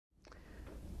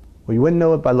Well, you wouldn't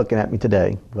know it by looking at me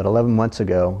today, but 11 months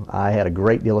ago, I had a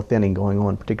great deal of thinning going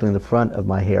on, particularly in the front of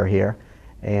my hair here.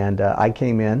 And I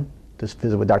came in to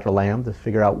visit with Dr. Lamb to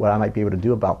figure out what I might be able to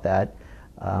do about that.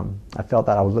 I felt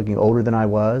that I was looking older than I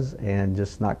was and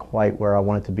just not quite where I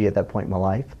wanted to be at that point in my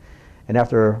life. And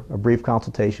after a brief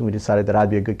consultation, we decided that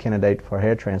I'd be a good candidate for a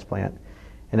hair transplant.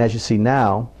 And as you see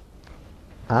now,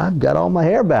 I've got all my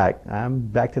hair back. I'm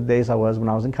back to the days I was when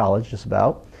I was in college, just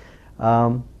about.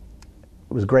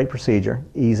 It was a great procedure,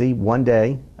 easy. One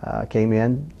day, came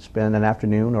in, spent an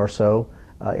afternoon or so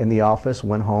in the office,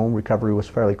 went home. Recovery was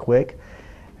fairly quick.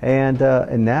 And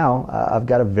now I've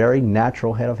got a very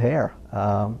natural head of hair.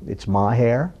 It's my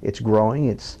hair. It's growing.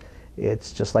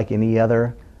 It's just like any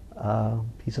other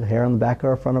piece of hair on the back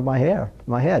or front of my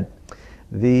head.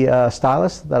 The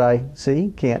stylist that I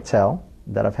see can't tell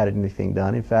that I've had anything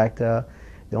done. In fact, the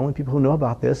only people who know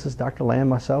about this is Dr. Lamb,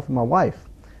 myself, and my wife.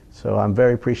 So I'm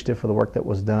very appreciative for the work that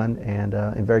was done and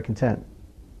very content.